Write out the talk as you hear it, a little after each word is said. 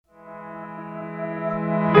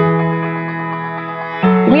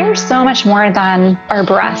are so much more than our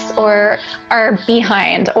breasts or our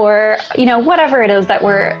behind or, whatever it is that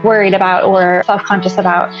we're worried about or self-conscious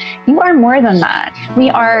about. You are more than that. We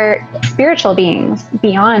are spiritual beings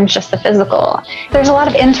beyond just the physical. There's a lot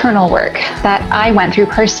of internal work that I went through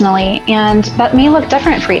personally, and that may look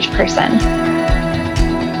different for each person.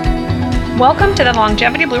 Welcome to the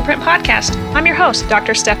Longevity Blueprint Podcast. I'm your host,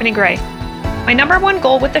 Dr. Stephanie Gray. My number one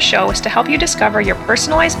goal with the show is to help you discover your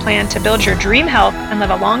personalized plan to build your dream health and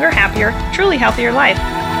live a longer, happier, truly healthier life.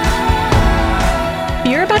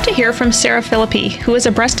 You're about to hear from Sarah Phillipe, who is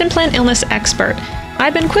a breast implant illness expert.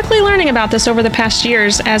 I've been quickly learning about this over the past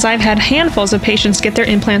years as I've had handfuls of patients get their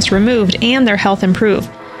implants removed and their health improve.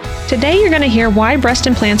 Today, you're going to hear why breast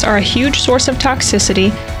implants are a huge source of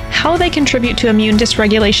toxicity, how they contribute to immune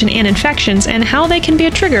dysregulation and infections, and how they can be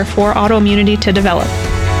a trigger for autoimmunity to develop.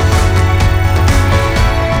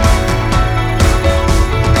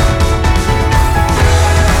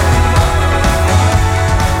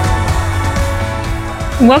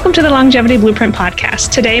 Welcome to the Longevity Blueprint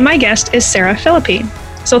Podcast. Today, my guest is Sarah Phillipe.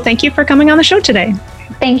 So thank you for coming on the show today.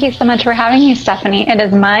 Thank you so much for having me, Stephanie. It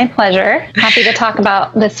is my pleasure. Happy to talk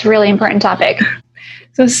about this really important topic.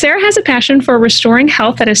 So Sarah has a passion for restoring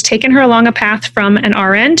health that has taken her along a path from an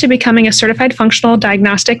RN to becoming a certified functional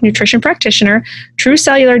diagnostic nutrition practitioner, true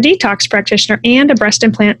cellular detox practitioner, and a breast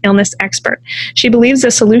implant illness expert. She believes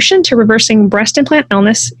the solution to reversing breast implant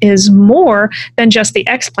illness is more than just the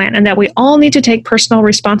explant, and that we all need to take personal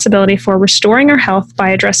responsibility for restoring our health by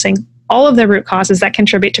addressing all of the root causes that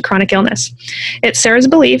contribute to chronic illness. It's Sarah's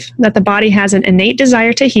belief that the body has an innate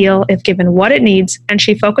desire to heal if given what it needs, and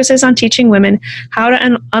she focuses on teaching women how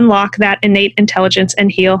to unlock that innate intelligence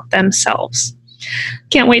and heal themselves.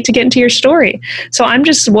 Can't wait to get into your story. So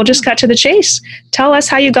we'll just cut to the chase. Tell us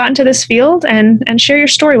how you got into this field and share your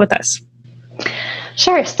story with us.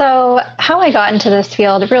 Sure. So how I got into this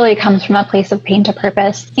field really comes from a place of pain to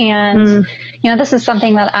purpose. And, this is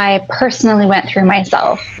something that I personally went through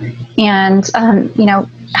myself. And,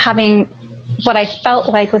 having what I felt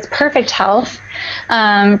like was perfect health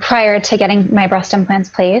prior to getting my breast implants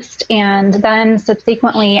placed. And then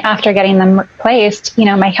subsequently, after getting them placed,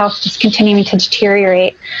 my health just continuing to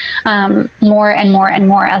deteriorate more and more and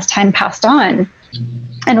more as time passed on.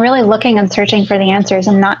 And really looking and searching for the answers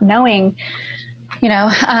and not knowing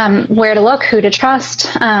where to look, who to trust,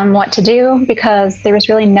 what to do, because there was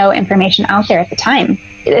really no information out there at the time.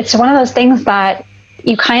 It's one of those things that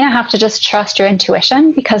you kind of have to just trust your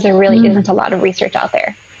intuition, because there really isn't a lot of research out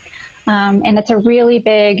there. And it's a really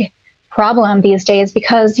big problem these days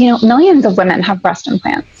because, millions of women have breast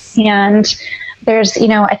implants. And there's,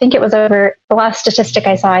 I think it was over, the last statistic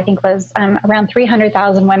I saw, I think was around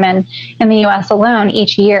 300,000 women in the US alone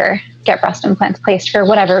each year get breast implants placed for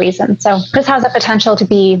whatever reason. So this has a potential to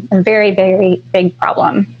be a very, very big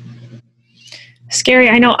problem. Scary.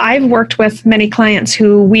 I know I've worked with many clients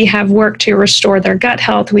who we have worked to restore their gut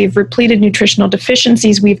health. We've repleted nutritional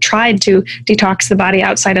deficiencies. We've tried to detox the body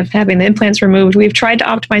outside of having the implants removed. We've tried to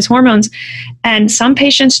optimize hormones, and some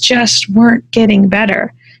patients just weren't getting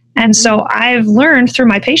better. And so I've learned through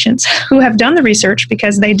my patients who have done the research,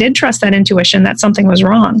 because they did trust that intuition that something was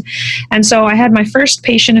wrong. And so I had my first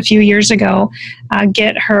patient a few years ago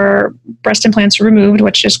get her breast implants removed,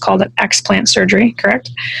 which is called an explant surgery,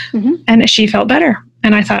 correct? Mm-hmm. And she felt better.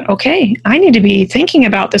 And I thought, okay, I need to be thinking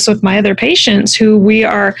about this with my other patients who we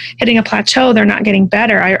are hitting a plateau. They're not getting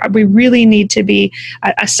better. We really need to be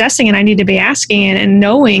assessing, and I need to be asking and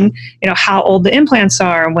knowing, how old the implants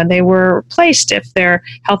are, when they were placed, if their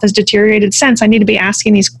health has deteriorated since. I need to be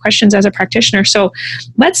asking these questions as a practitioner. So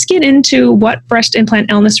let's get into what breast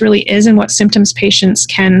implant illness really is and what symptoms patients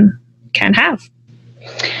can have.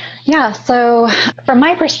 Yeah, so from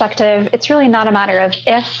my perspective, it's really not a matter of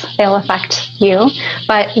if they'll affect you,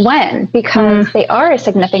 but when, because they are a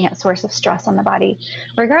significant source of stress on the body,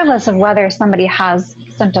 regardless of whether somebody has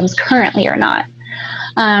symptoms currently or not.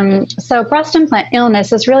 So breast implant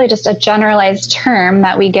illness is really just a generalized term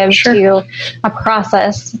that we give to a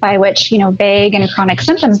process by which, vague and chronic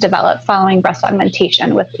symptoms develop following breast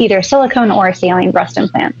augmentation with either silicone or saline breast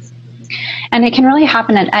implants. And it can really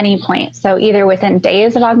happen at any point. So either within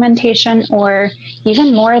days of augmentation or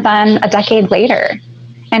even more than a decade later.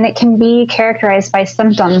 And it can be characterized by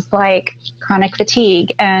symptoms like chronic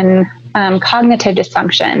fatigue and cognitive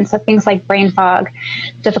dysfunction. So things like brain fog,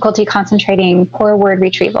 difficulty concentrating, poor word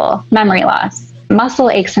retrieval, memory loss, muscle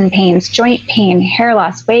aches and pains, joint pain, hair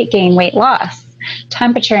loss, weight gain, weight loss,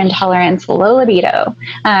 temperature intolerance, low libido,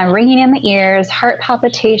 ringing in the ears, heart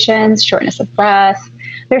palpitations, shortness of breath.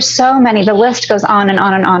 There's so many. The list goes on and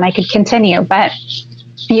on and on. I could continue, but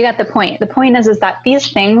You get the point. The point is that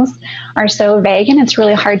these things are so vague, and it's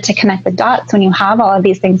really hard to connect the dots when you have all of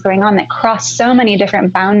these things going on that cross so many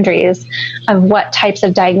different boundaries of what types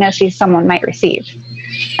of diagnoses someone might receive.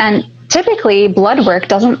 And typically, blood work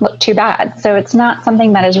doesn't look too bad. So it's not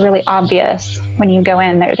something that is really obvious when you go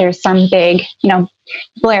in. There's some big,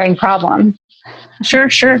 blaring problem.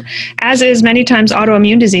 Sure. As is many times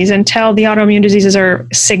autoimmune disease. Until the autoimmune diseases are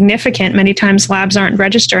significant, many times labs aren't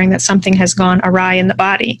registering that something has gone awry in the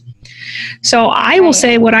body. So I will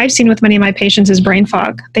say what I've seen with many of my patients is brain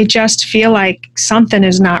fog. They just feel like something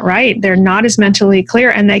is not right. They're not as mentally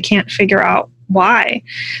clear, and they can't figure out why.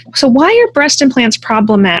 So why are breast implants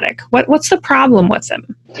problematic? What's the problem with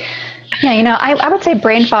them? Yeah, I would say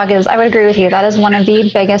brain fog I would agree with you. That is one of the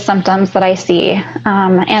biggest symptoms that I see.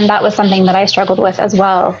 And that was something that I struggled with as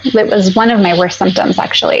well. It was one of my worst symptoms,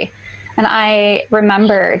 actually. And I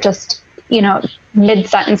remember just,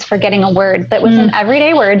 mid-sentence forgetting a word that was an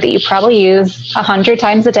everyday word that you probably use 100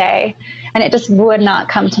 times a day. And it just would not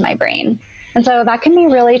come to my brain. And so that can be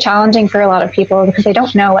really challenging for a lot of people because they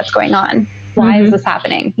don't know what's going on. Why is this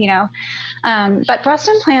happening? But breast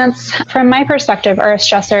implants, from my perspective, are a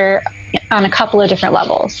stressor on a couple of different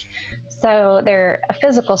levels. So they're a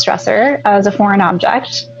physical stressor as a foreign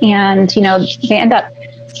object, and they end up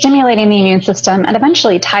stimulating the immune system and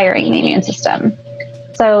eventually tiring the immune system.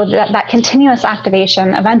 So that continuous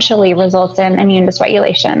activation eventually results in immune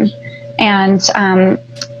dysregulation, and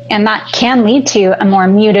that can lead to a more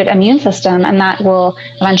muted immune system, and that will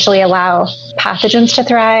eventually allow pathogens to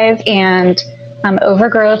thrive and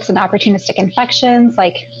overgrowths and opportunistic infections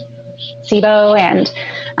like SIBO and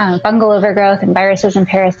fungal overgrowth and viruses and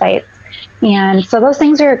parasites. And so those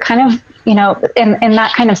things are kind of, in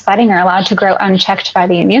that kind of setting are allowed to grow unchecked by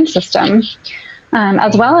the immune system,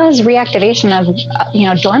 as well as reactivation of,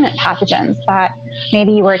 dormant pathogens that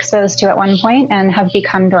maybe you were exposed to at one point and have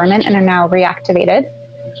become dormant and are now reactivated.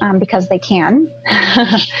 Because they can.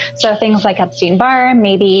 So things like Epstein-Barr,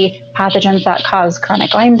 maybe pathogens that cause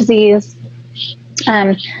chronic Lyme disease.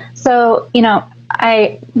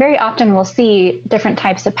 I very often will see different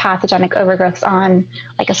types of pathogenic overgrowths on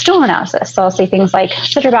like a stool analysis. So I'll see things like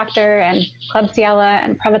Citrobacter and Klebsiella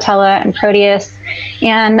and Prevotella and Proteus.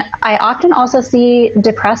 And I often also see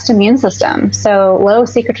depressed immune system. So low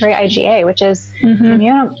secretory IgA, which is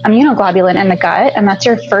immunoglobulin in the gut. And that's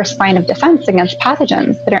your first line of defense against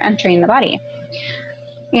pathogens that are entering the body.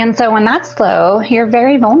 And so when that's low, you're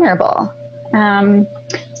very vulnerable.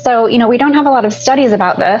 So, we don't have a lot of studies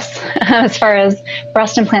about this as far as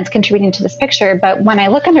breast implants contributing to this picture, but when I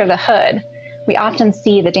look under the hood, we often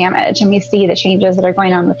see the damage and we see the changes that are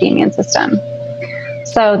going on with the immune system.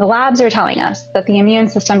 So the labs are telling us that the immune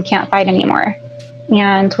system can't fight anymore.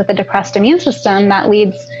 And with a depressed immune system, that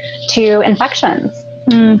leads to infections.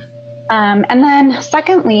 And then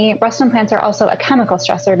secondly, breast implants are also a chemical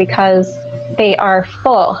stressor because they are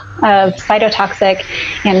full of cytotoxic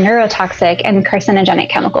and neurotoxic and carcinogenic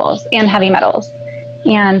chemicals and heavy metals.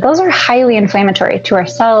 And those are highly inflammatory to our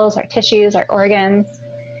cells, our tissues, our organs.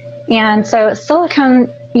 And so silicone,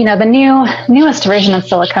 the newest version of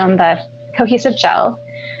silicone, the cohesive gel,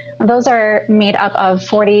 those are made up of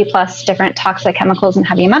 40 plus different toxic chemicals and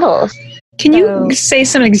heavy metals. Can you say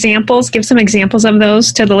some examples, give some examples of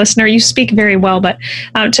those to the listener? You speak very well, but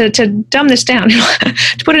to dumb this down,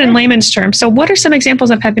 to put it in layman's terms. So what are some examples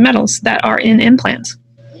of heavy metals that are in implants?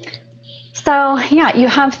 So, you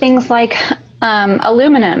have things like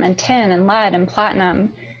aluminum and tin and lead and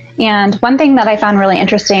platinum. And one thing that I found really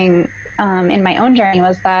interesting in my own journey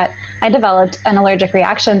was that I developed an allergic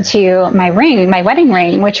reaction to my wedding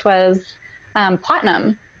ring, which was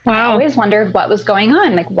platinum. Wow. I always wondered what was going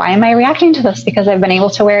on. Like, why am I reacting to this? Because I've been able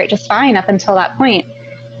to wear it just fine up until that point.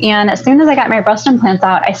 And as soon as I got my breast implants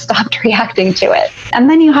out, I stopped reacting to it. And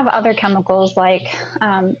then you have other chemicals like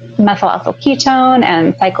methylethyl ketone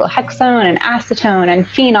and cyclohexone and acetone and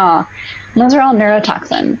phenol. And those are all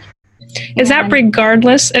neurotoxins. Is that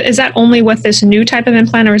regardless? Is that only with this new type of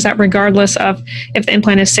implant, or is that regardless of if the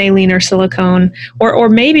implant is saline or silicone? Or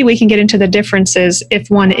maybe we can get into the differences if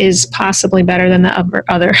one is possibly better than the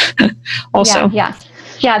other also.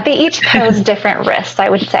 Yeah, they each pose different risks, I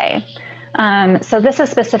would say. So this is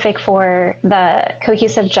specific for the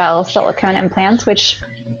cohesive gel silicone implants, which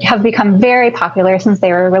have become very popular since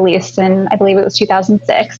they were released in, I believe it was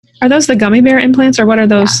 2006. Are those the gummy bear implants, or what are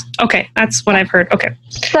those? Yeah. Okay, that's what I've heard. Okay.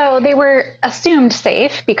 So they were assumed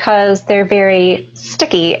safe because they're very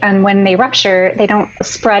sticky, and when they rupture, they don't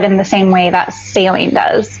spread in the same way that saline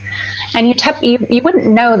does. And you wouldn't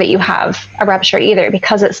know that you have a rupture either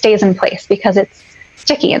because it stays in place, because it's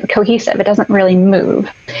sticky and cohesive. It doesn't really move.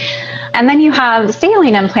 And then you have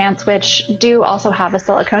saline implants, which do also have a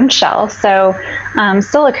silicone shell. So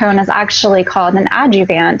silicone is actually called an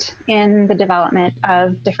adjuvant in the development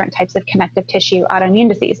of different types of connective tissue autoimmune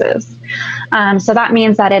diseases. So that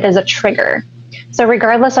means that it is a trigger. So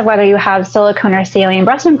regardless of whether you have silicone or saline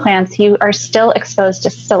breast implants, you are still exposed to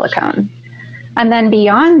silicone. And then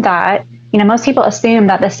beyond that, most people assume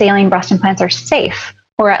that the saline breast implants are safe,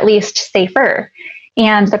 or at least safer.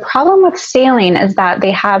 And the problem with saline is that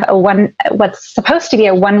they have what's supposed to be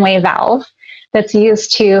a one-way valve that's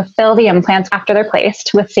used to fill the implants after they're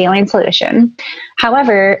placed with saline solution.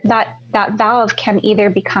 However, that valve can either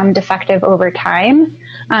become defective over time,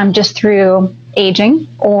 just through aging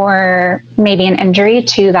or maybe an injury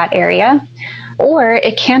to that area, or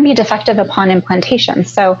it can be defective upon implantation.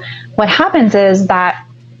 So what happens is that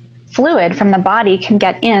fluid from the body can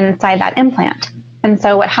get inside that implant. And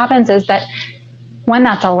so what happens is that when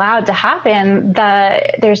that's allowed to happen,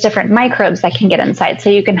 there's different microbes that can get inside. So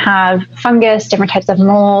you can have fungus, different types of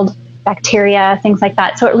mold, bacteria, things like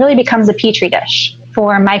that. So it really becomes a petri dish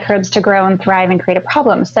for microbes to grow and thrive and create a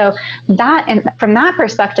problem. So from that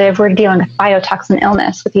perspective, we're dealing with biotoxin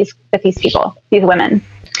illness with these people, these women.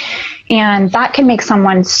 And that can make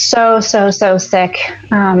someone so sick.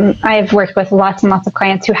 I've worked with lots and lots of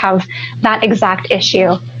clients who have that exact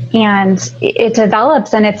issue. And it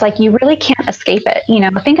develops, and it's like you really can't escape it.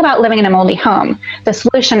 Think about living in a moldy home. The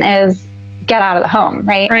solution is get out of the home,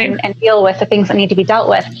 right? And deal with the things that need to be dealt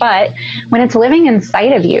with. But when it's living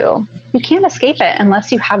inside of you, you can't escape it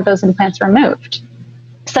unless you have those implants removed.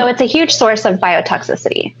 So it's a huge source of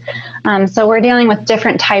biotoxicity. So we're dealing with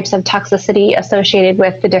different types of toxicity associated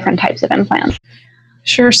with the different types of implants.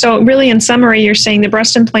 Sure. So really, in summary, you're saying the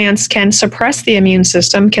breast implants can suppress the immune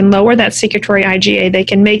system, can lower that secretory IgA. They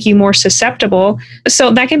can make you more susceptible.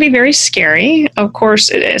 So that can be very scary. Of course,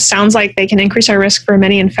 it sounds like they can increase our risk for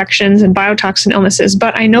many infections and biotoxin illnesses,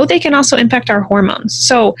 but I know they can also impact our hormones.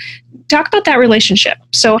 So talk about that relationship.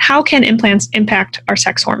 So how can implants impact our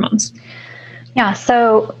sex hormones? Yeah,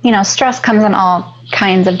 so, stress comes in all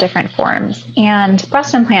kinds of different forms, and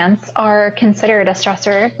breast implants are considered a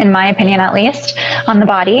stressor, in my opinion at least, on the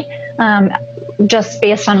body, just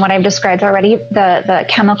based on what I've described already, the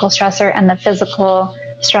chemical stressor and the physical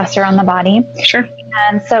stressor on the body. Sure.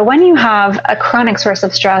 And so when you have a chronic source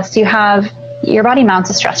of stress, your body mounts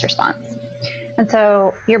a stress response. And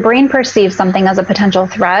so your brain perceives something as a potential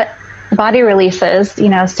threat. The body releases,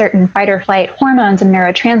 certain fight or flight hormones and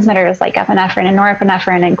neurotransmitters like epinephrine and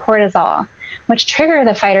norepinephrine and cortisol, which trigger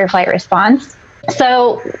the fight or flight response.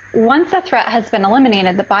 So once the threat has been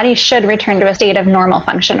eliminated, the body should return to a state of normal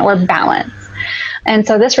function or balance. And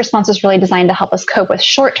so this response is really designed to help us cope with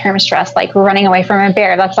short-term stress, like running away from a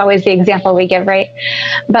bear. That's always the example we give, right?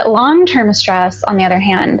 But long-term stress, on the other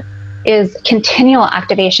hand, is continual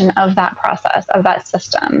activation of that process, of that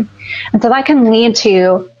system. And so that can lead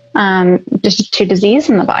to disease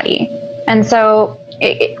in the body. And so,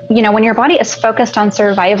 when your body is focused on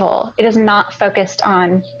survival, it is not focused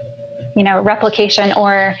on, replication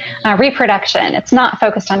or reproduction. It's not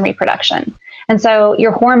focused on reproduction. And so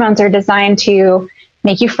your hormones are designed to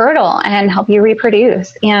make you fertile and help you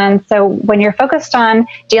reproduce. And so when you're focused on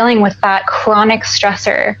dealing with that chronic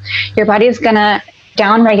stressor, your body is going to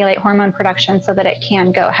downregulate hormone production so that it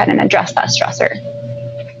can go ahead and address that stressor.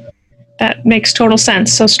 That makes total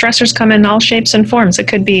sense. So stressors come in all shapes and forms. It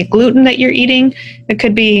could be gluten that you're eating. It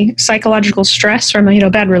could be psychological stress from a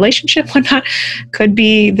bad relationship, whatnot. Could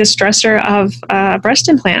be the stressor of a breast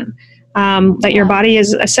implant that your body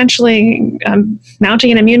is essentially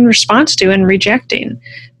mounting an immune response to and rejecting.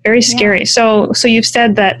 Very scary. Yeah. So you've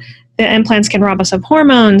said that the implants can rob us of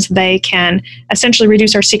hormones. They can essentially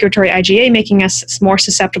reduce our secretory IgA, making us more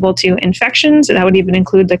susceptible to infections. That would even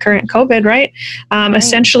include the current COVID, right?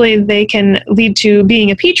 Essentially, they can lead to being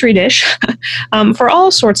a petri dish for all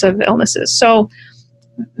sorts of illnesses. So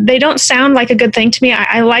they don't sound like a good thing to me.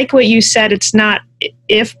 I like what you said. It's not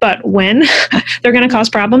if, but when they're going to cause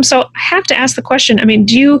problems. So I have to ask the question,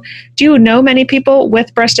 do you know many people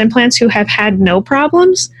with breast implants who have had no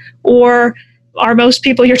problems, or are most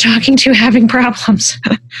people you're talking to having problems?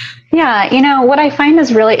 Yeah, what I find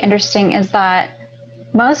is really interesting is that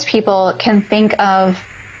most people can think of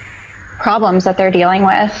problems that they're dealing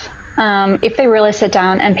with if they really sit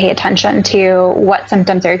down and pay attention to what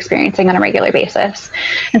symptoms they're experiencing on a regular basis.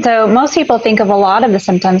 And so most people think of a lot of the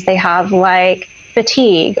symptoms they have, like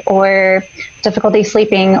fatigue or difficulty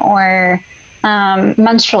sleeping or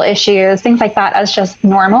menstrual issues, things like that, as just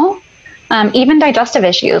normal. Even digestive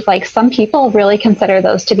issues, like some people really consider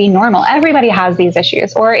those to be normal. Everybody has these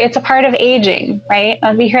issues, or it's a part of aging, right?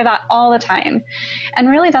 We hear that all the time. And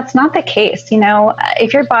really, that's not the case.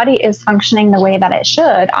 If your body is functioning the way that it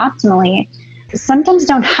should, optimally, symptoms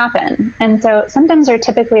don't happen. And so symptoms are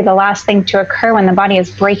typically the last thing to occur when the body is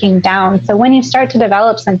breaking down. So when you start to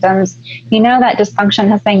develop symptoms, that dysfunction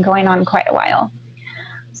has been going on quite a while.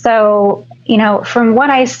 So, from what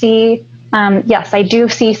I see, yes, I do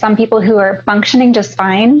see some people who are functioning just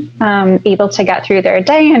fine, able to get through their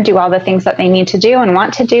day and do all the things that they need to do and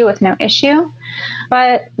want to do with no issue.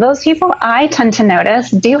 But those people I tend to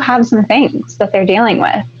notice do have some things that they're dealing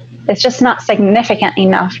with. It's just not significant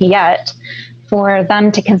enough yet for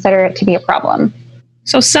them to consider it to be a problem.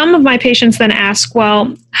 So some of my patients then ask,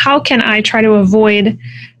 well, how can I try to avoid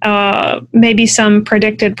maybe some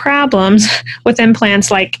predicted problems with implants?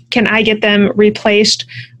 Like, can I get them replaced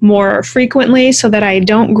more frequently so that I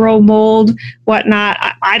don't grow mold,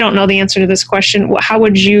 whatnot? I don't know the answer to this question. How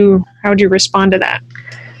would you respond to that?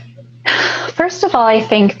 First of all, I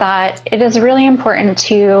think that it is really important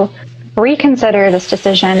to reconsider this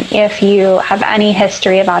decision if you have any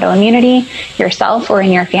history of autoimmunity yourself or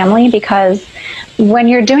in your family, because when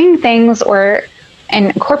you're doing things or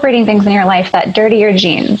incorporating things in your life that dirty your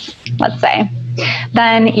genes, let's say,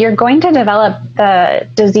 then you're going to develop the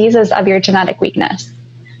diseases of your genetic weakness.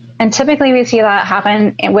 And typically we see that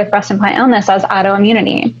happen with breast implant illness as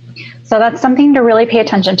autoimmunity. So that's something to really pay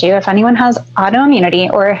attention to. If anyone has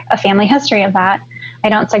autoimmunity or a family history of that, I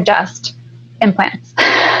don't suggest implants.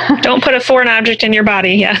 Don't put a foreign object in your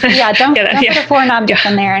body. Yeah. Yeah. Don't put a foreign object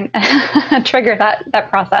in there and trigger that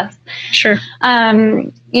process. Sure.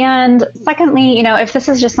 And secondly, if this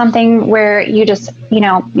is just something where you just,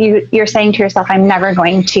 you're saying to yourself, I'm never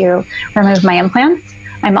going to remove my implants.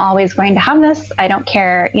 I'm always going to have this. I don't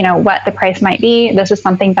care, what the price might be. This is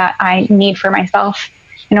something that I need for myself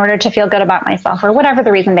in order to feel good about myself, or whatever the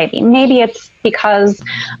reason may be. Maybe it's because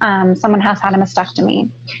someone has had a mastectomy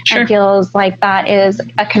and feels like that is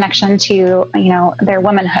a connection to, their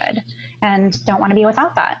womanhood and don't want to be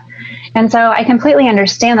without that. And so I completely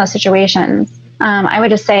understand those situations. I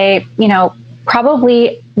would just say,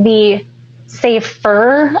 probably the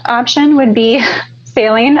safer option would be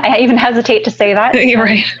saline. I even hesitate to say that. You're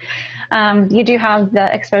right. You do have the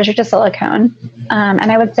exposure to silicone. And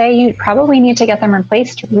I would say you probably need to get them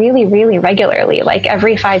replaced really, really regularly, like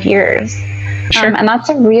every 5 years. Sure. And that's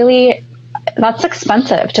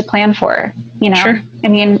expensive to plan for, Sure. I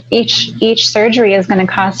mean, each surgery is going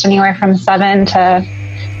to cost anywhere from $7,000 to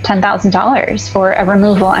 $10,000 for a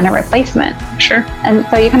removal and a replacement. Sure. And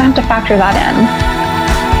so you're going to have to factor that in.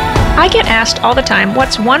 I get asked all the time,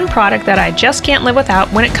 what's one product that I just can't live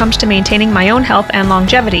without when it comes to maintaining my own health and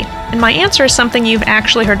longevity? And my answer is something you've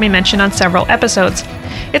actually heard me mention on several episodes.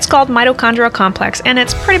 It's called mitochondrial complex, and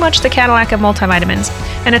it's pretty much the Cadillac of multivitamins.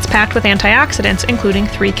 And it's packed with antioxidants, including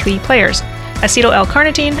 3 key players: acetyl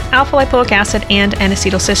L-carnitine, alpha-lipoic acid, and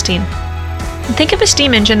N-acetylcysteine. Think of a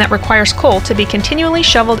steam engine that requires coal to be continually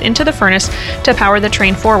shoveled into the furnace to power the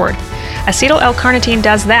train forward. Acetyl L-carnitine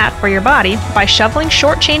does that for your body by shoveling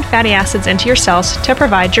short-chain fatty acids into your cells to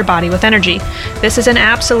provide your body with energy. This is an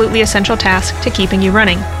absolutely essential task to keeping you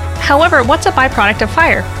running. However, what's a byproduct of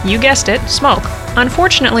fire? You guessed it, smoke.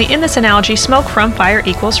 Unfortunately, in this analogy, smoke from fire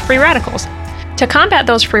equals free radicals. To combat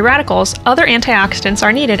those free radicals, other antioxidants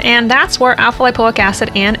are needed, and that's where alpha-lipoic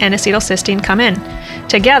acid and N-acetylcysteine come in.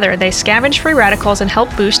 Together, they scavenge free radicals and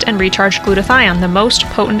help boost and recharge glutathione, the most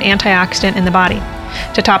potent antioxidant in the body.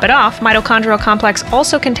 To top it off, mitochondrial complex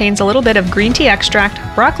also contains a little bit of green tea extract,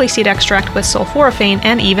 broccoli seed extract with sulforaphane,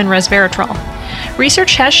 and even resveratrol.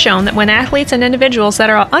 Research has shown that when athletes and individuals that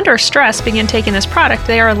are under stress begin taking this product,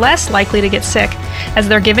 they are less likely to get sick, as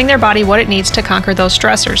they're giving their body what it needs to conquer those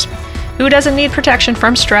stressors. Who doesn't need protection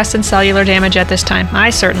from stress and cellular damage at this time?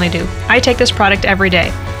 I certainly do. I take this product every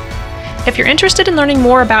day. If you're interested in learning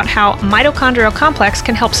more about how mitochondrial complex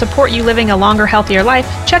can help support you living a longer, healthier life,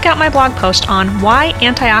 check out my blog post on why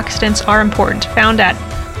antioxidants are important, found at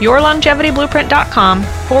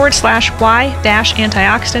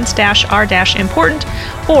yourlongevityblueprint.com/why-antioxidants-are-important,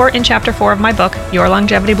 or in Chapter 4 of my book, Your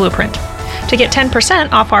Longevity Blueprint. To get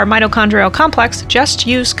 10% off our mitochondrial complex, just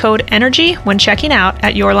use code ENERGY when checking out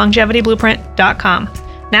at yourlongevityblueprint.com.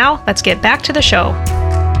 Now, let's get back to the show.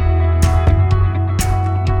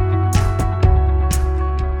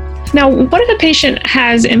 Now, what if a patient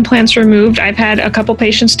has implants removed? I've had a couple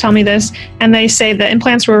patients tell me this, and they say the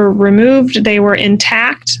implants were removed, they were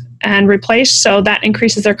intact and replaced, so that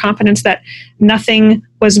increases their confidence that nothing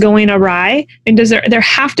was going awry. And does there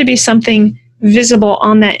have to be something visible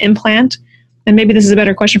on that implant and maybe this is a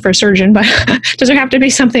better question for a surgeon, but does there have to be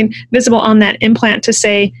something visible on that implant to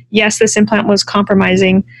say, yes, this implant was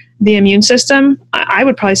compromising the immune system? I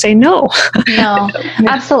would probably say no. No,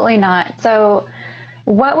 absolutely not. So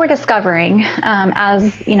what we're discovering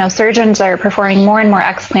as surgeons are performing more and more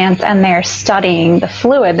explants and they're studying the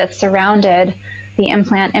fluid that surrounded the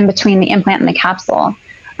implant in between the implant and the capsule,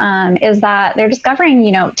 is that they're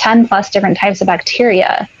discovering 10 plus different types of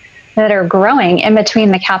bacteria that are growing in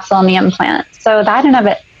between the capsule and the implant. So that in of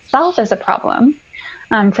itself is a problem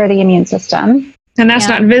for the immune system. And that's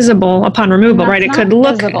not visible upon removal, right? It could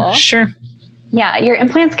look visible. Sure. Yeah, your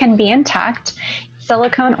implants can be intact.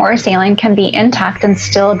 Silicone or saline can be intact and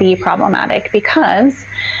still be problematic because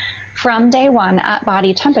from day one at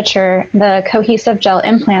body temperature, the cohesive gel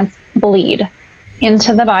implants bleed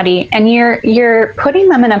into the body, and you're putting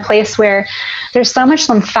them in a place where there's so much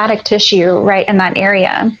lymphatic tissue right in that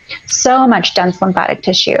area, so much dense lymphatic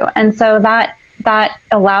tissue. And so that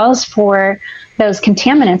allows for those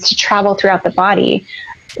contaminants to travel throughout the body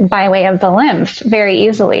by way of the lymph very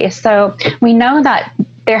easily. So we know that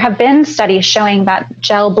there have been studies showing that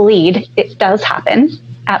gel bleed, it does happen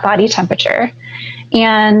at body temperature.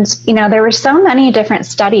 And, there were so many different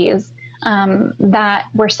studies that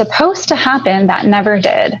were supposed to happen that never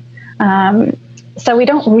did. So we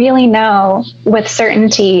don't really know with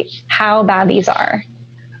certainty how bad these are,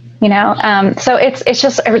 so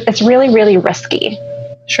it's really, really risky.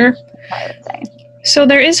 Sure. I would say. So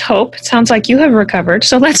there is hope. It sounds like you have recovered.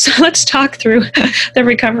 So let's talk through the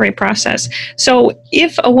recovery process. So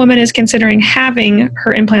if a woman is considering having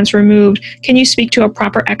her implants removed, can you speak to a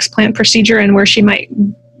proper explant procedure and where she might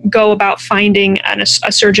go about finding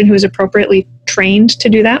a surgeon who is appropriately trained to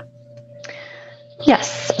do that?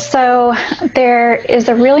 Yes. So there is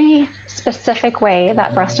a really specific way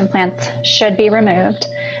that breast implants should be removed.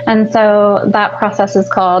 And so that process is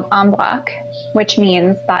called en bloc, which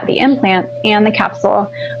means that the implant and the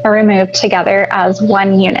capsule are removed together as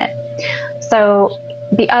one unit. So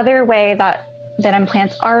the other way that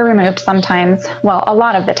implants are removed sometimes, well, a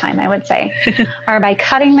lot of the time, I would say, are by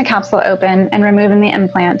cutting the capsule open and removing the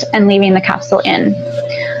implant and leaving the capsule in.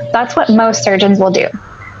 That's what most surgeons will do.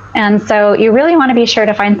 And so you really want to be sure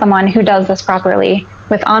to find someone who does this properly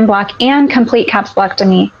with en bloc and complete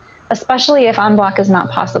capsulectomy, especially if en bloc is not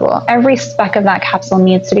possible. Every speck of that capsule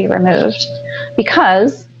needs to be removed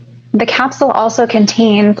because the capsule also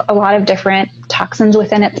contains a lot of different toxins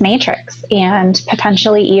within its matrix and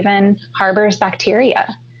potentially even harbors bacteria.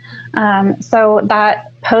 So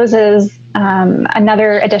that poses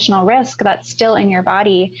another additional risk that's still in your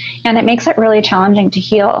body, and it makes it really challenging to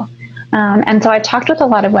heal. And so I talked with a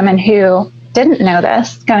lot of women who didn't know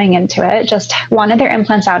this going into it, just wanted their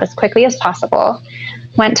implants out as quickly as possible,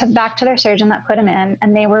 went back to their surgeon that put them in,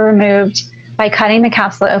 and they were removed by cutting the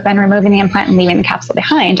capsule open, removing the implant, and leaving the capsule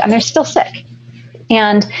behind, and they're still sick.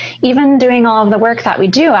 And even doing all of the work that we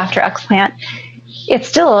do after explant, it's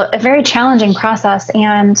still a very challenging process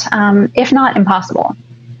and if not impossible.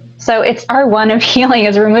 So it's R1 of healing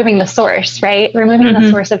is removing the source, right? Removing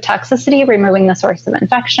the source of toxicity, removing the source of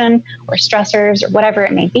infection or stressors or whatever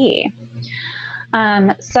it may be.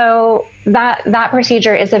 So that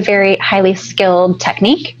procedure is a very highly skilled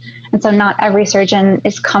technique. And so not every surgeon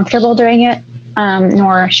is comfortable doing it,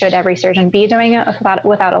 nor should every surgeon be doing it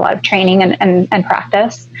without a lot of training and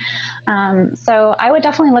practice. So I would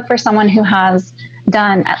definitely look for someone who has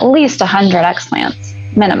done at least 100 explants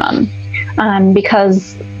minimum.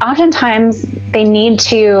 Because oftentimes they need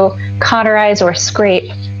to cauterize or scrape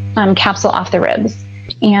capsule off the ribs.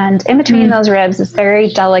 And in between those ribs is very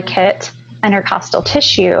delicate intercostal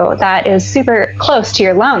tissue that is super close to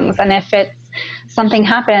your lungs. And if something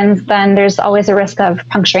happens, then there's always a risk of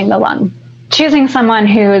puncturing the lung. Choosing someone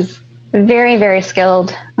who's very, very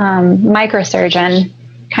skilled, microsurgeon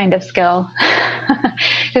kind of skill,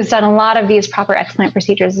 who's done a lot of these proper explant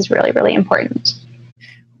procedures is really, really important.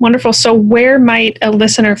 Wonderful. So where might a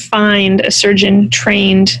listener find a surgeon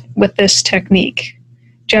trained with this technique?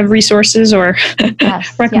 Do you have resources or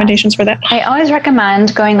recommendations for that? I always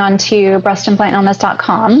recommend going on to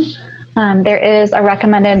breastimplantillness.com. There is a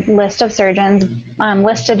recommended list of surgeons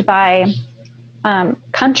listed by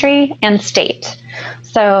country and state.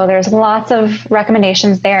 So there's lots of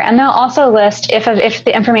recommendations there. And they'll also list, if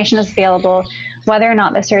the information is available, whether or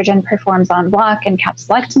not the surgeon performs en bloc and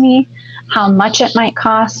capsulectomy, how much it might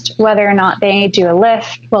cost, whether or not they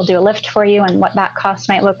will do a lift for you and what that cost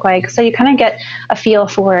might look like. So you kind of get a feel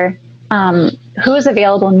for who is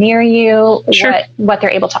available near you, what they're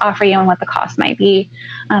able to offer you and what the cost might be.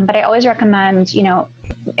 But I always recommend,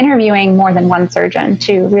 interviewing more than one surgeon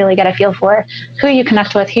to really get a feel for who you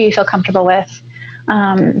connect with, who you feel comfortable with,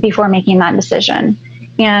 before making that decision.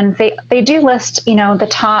 And they do list, the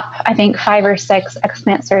top, I think, 5 or 6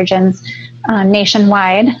 explant surgeons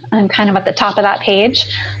nationwide, and kind of at the top of that page.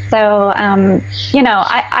 So,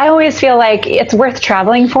 I always feel like it's worth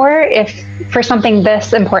traveling for something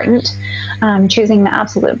this important, choosing the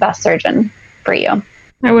absolute best surgeon for you.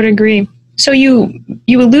 I would agree. So you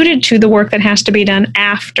alluded to the work that has to be done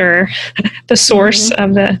after the source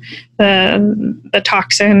of the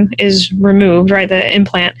toxin is removed, right? The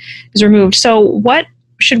implant is removed. So what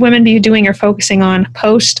should women be doing or focusing on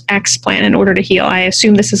post-explant in order to heal? I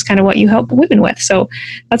assume this is kind of what you help women with. So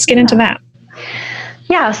let's get into that.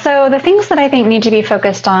 Yeah. So the things that I think need to be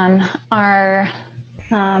focused on are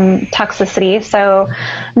toxicity. So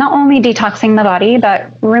not only detoxing the body,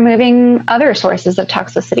 but removing other sources of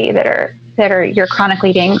toxicity that are you're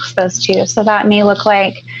chronically being exposed to. So that may look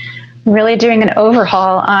like really doing an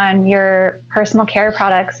overhaul on your personal care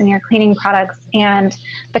products and your cleaning products and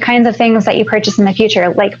the kinds of things that you purchase in the future,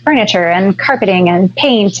 like furniture and carpeting and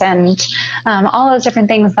paint and all those different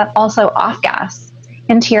things that also off-gas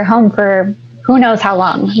into your home for who knows how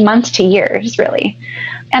long, months to years, really.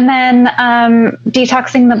 And then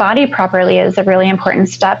detoxing the body properly is a really important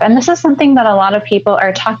step. And this is something that a lot of people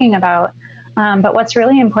are talking about. But what's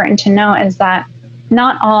really important to know is that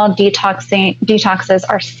not all detoxes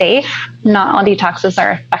are safe. Not all detoxes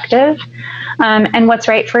are effective. And what's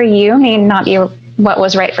right for you may not be what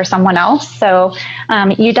was right for someone else. So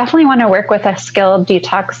you definitely want to work with a skilled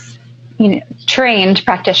detox, trained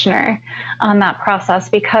practitioner on that process,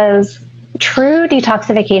 because true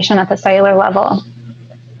detoxification at the cellular level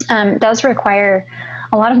does require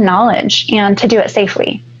a lot of knowledge and to do it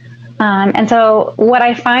safely. And so what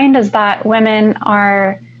I find is that women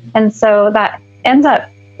that ends up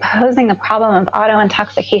posing the problem of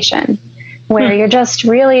auto-intoxication, where you're just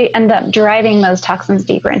really end up driving those toxins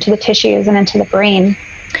deeper into the tissues and into the brain.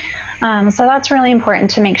 So that's really important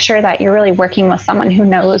to make sure that you're really working with someone who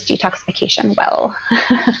knows detoxification well.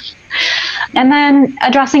 And then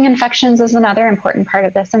addressing infections is another important part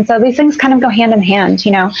of this. And so these things kind of go hand in hand.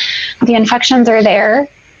 The infections are there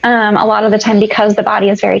a lot of the time because the body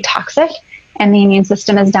is very toxic and the immune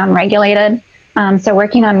system is downregulated. So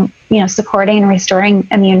working on, supporting and restoring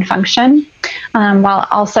immune function, while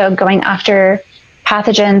also going after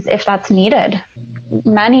pathogens if that's needed.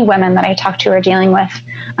 Many women that I talk to are dealing with,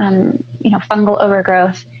 fungal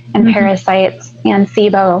overgrowth and parasites and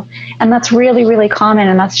SIBO. And that's really, really common.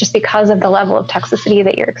 And that's just because of the level of toxicity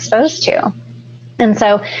that you're exposed to. And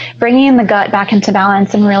so bringing the gut back into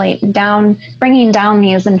balance and really bringing down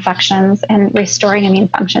these infections and restoring immune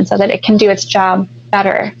function so that it can do its job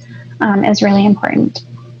better is really important.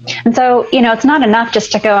 And so, it's not enough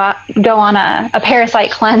just to go on a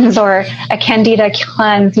parasite cleanse or a candida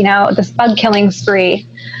cleanse, this bug killing spree,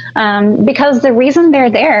 because the reason they're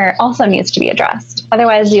there also needs to be addressed.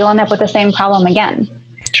 Otherwise, you'll end up with the same problem again.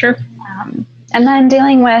 Sure. And then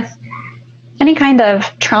dealing with any kind of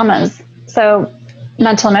traumas. So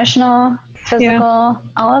mental, emotional, physical,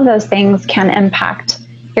 all of those things can impact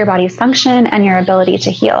your body's function and your ability to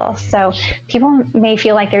heal. So people may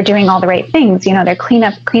feel like they're doing all the right things. They're cleaned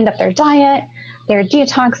up their diet, they're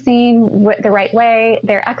detoxing the right way,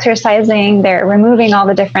 they're exercising, they're removing all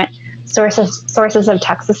the different sources of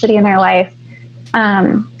toxicity in their life.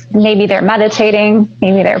 Maybe they're meditating,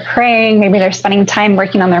 maybe they're praying, maybe they're spending time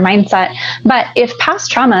working on their mindset. But if past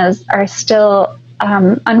traumas are still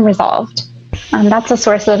unresolved, that's a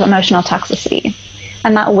source of emotional toxicity,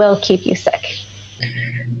 and that will keep you sick.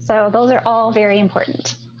 So those are all very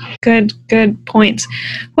important. Good points.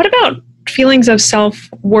 What about feelings of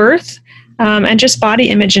self-worth and just body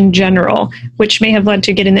image in general, which may have led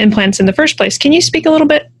to getting the implants in the first place? Can you speak a little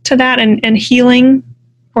bit to that and healing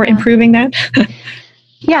or improving that?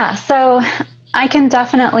 Yeah, so I can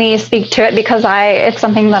definitely speak to it because it's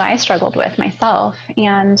something that I struggled with myself.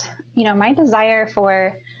 And, my desire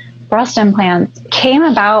for breast implants came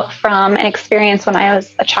about from an experience when I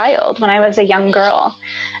was a child, when I was a young girl.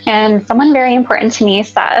 And someone very important to me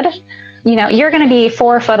said, you're going to be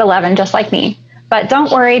 4'11", just like me, but don't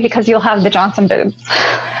worry because you'll have the Johnson boobs.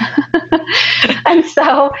 And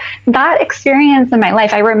so that experience in my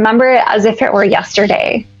life, I remember it as if it were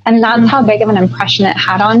yesterday. And that's how big of an impression it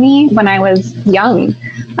had on me when I was young,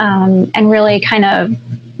 and really kind of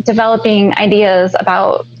developing ideas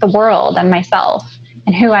about the world and myself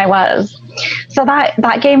and who I was. So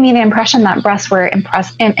that gave me the impression that breasts were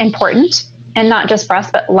important, and not just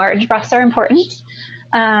breasts, but large breasts are important.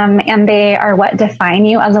 And they are what define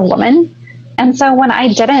you as a woman. And so when I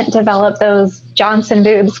didn't develop those Johnson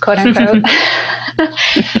boobs, quote unquote,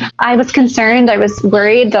 I was concerned. I was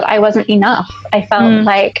worried that I wasn't enough. I felt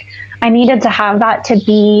like I needed to have that to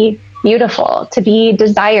be beautiful, to be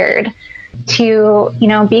desired, to,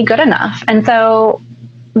 be good enough. And so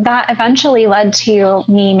that eventually led to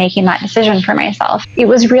me making that decision for myself. It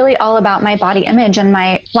was really all about my body image and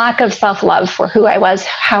my lack of self-love for who I was,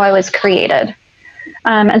 how I was created.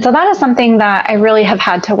 And so that is something that I really have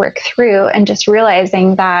had to work through, and just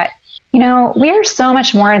realizing that, we are so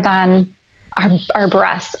much more than our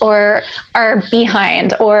breasts or our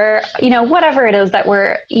behind, or, whatever it is that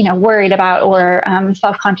we're, worried about or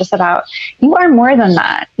self-conscious about. You are more than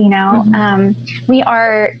that. We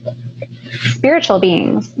are spiritual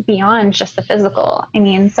beings beyond just the physical.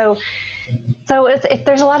 So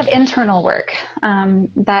there's a lot of internal work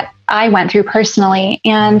that I went through personally,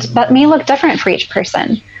 and that may look different for each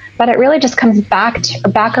person. But it really just comes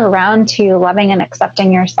back around to loving and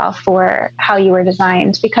accepting yourself for how you were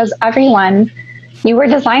designed, because you were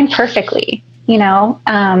designed perfectly,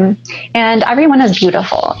 and everyone is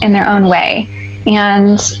beautiful in their own way.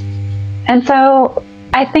 And so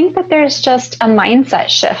I think that there's just a mindset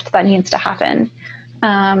shift that needs to happen.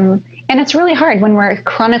 And it's really hard when we're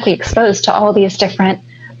chronically exposed to all these different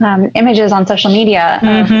images on social media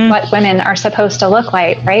of what women are supposed to look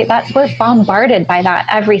like, right? That we're bombarded by that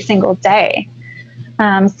every single day.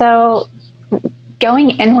 So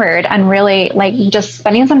going inward and really just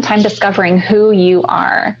spending some time discovering who you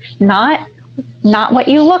are, not what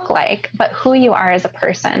you look like, but who you are as a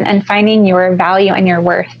person, and finding your value and your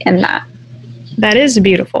worth in that. That is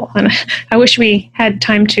beautiful. And I wish we had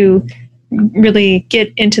time to really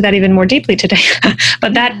get into that even more deeply today.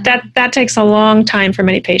 But that takes a long time for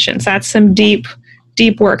many patients. That's some deep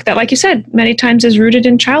work that, like you said, many times is rooted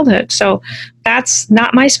in childhood. So that's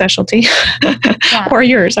not my specialty or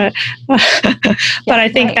yours. But I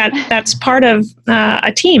think that's part of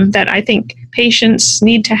a team that I think patients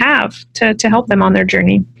need to have to help them on their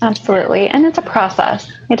journey. Absolutely. And it's a process.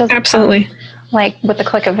 It doesn't Absolutely. come like with the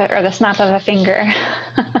click of it or the snap of a finger.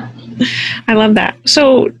 I love that.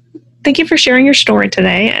 So thank you for sharing your story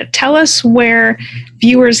today. Tell us where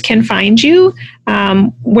viewers can find you,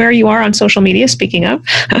 where you are on social media, speaking of.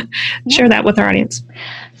 Share that with our audience.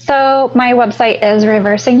 So my website is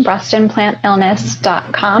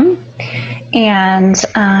reversingbreastimplantillness.com. And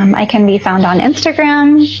I can be found on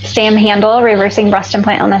Instagram, same handle,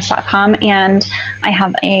 reversingbreastimplantillness.com. And I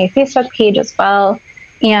have a Facebook page as well,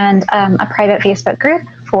 and a private Facebook group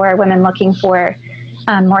for women looking for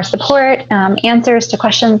more support, answers to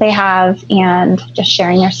questions they have, and just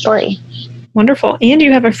sharing their story. Wonderful. And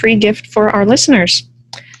you have a free gift for our listeners.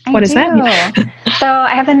 What is that? So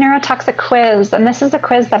I have the neurotoxic quiz, and this is a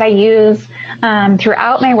quiz that I use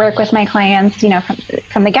throughout my work with my clients,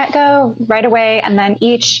 from the get-go right away. And then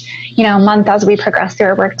each, month as we progress through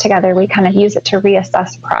our work together, we kind of use it to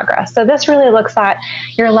reassess progress. So this really looks at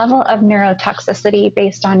your level of neurotoxicity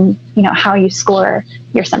based on, how you score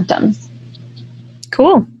your symptoms.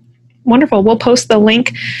 Cool. Wonderful. We'll post the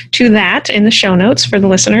link to that in the show notes for the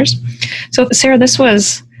listeners. So Sarah, this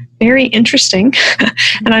was very interesting.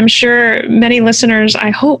 And I'm sure many listeners,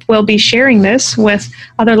 I hope, will be sharing this with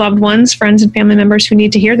other loved ones, friends, and family members who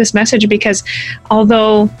need to hear this message, because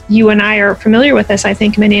although you and I are familiar with this, I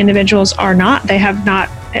think many individuals are not. They have not,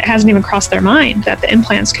 it hasn't even crossed their mind that the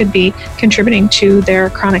implants could be contributing to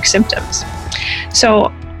their chronic symptoms.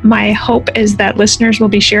 So my hope is that listeners will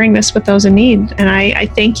be sharing this with those in need. And I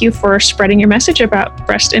thank you for spreading your message about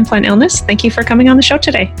breast implant illness. Thank you for coming on the show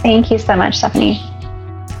today. Thank you so much, Stephanie.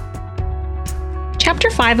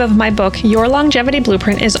 Chapter 5 of my book, Your Longevity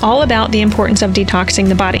Blueprint, is all about the importance of detoxing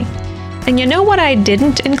the body. And you know what I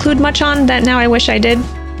didn't include much on that now I wish I did?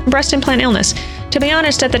 Breast implant illness. To be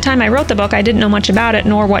honest, at the time I wrote the book, I didn't know much about it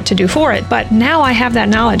nor what to do for it. But now I have that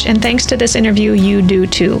knowledge, and thanks to this interview, you do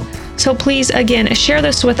too. So please, again, share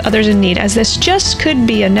this with others in need, as this just could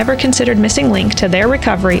be a never considered missing link to their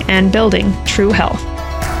recovery and building true health.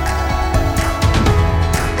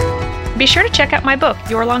 Be sure to check out my book,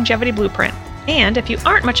 Your Longevity Blueprint. And if you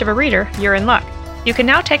aren't much of a reader, you're in luck. You can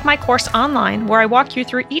now take my course online, where I walk you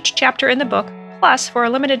through each chapter in the book. Plus, for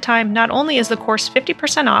a limited time, not only is the course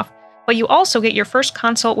 50% off, but you also get your first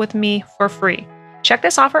consult with me for free. Check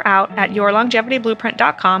this offer out at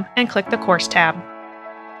yourlongevityblueprint.com and click the course tab.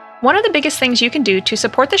 One of the biggest things you can do to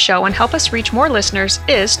support the show and help us reach more listeners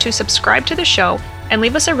is to subscribe to the show and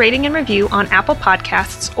leave us a rating and review on Apple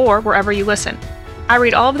Podcasts or wherever you listen. I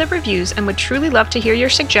read all of the reviews and would truly love to hear your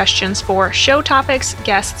suggestions for show topics,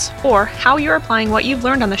 guests, or how you're applying what you've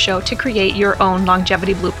learned on the show to create your own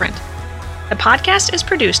longevity blueprint. The podcast is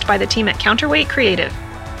produced by the team at Counterweight Creative.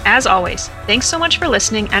 As always, thanks so much for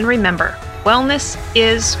listening, and remember, wellness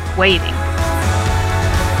is waiting.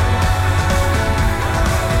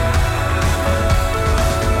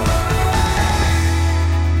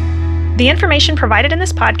 The information provided in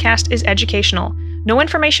this podcast is educational. No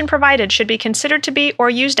information provided should be considered to be or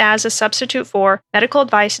used as a substitute for medical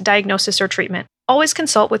advice, diagnosis, or treatment. Always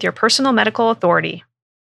consult with your personal medical authority.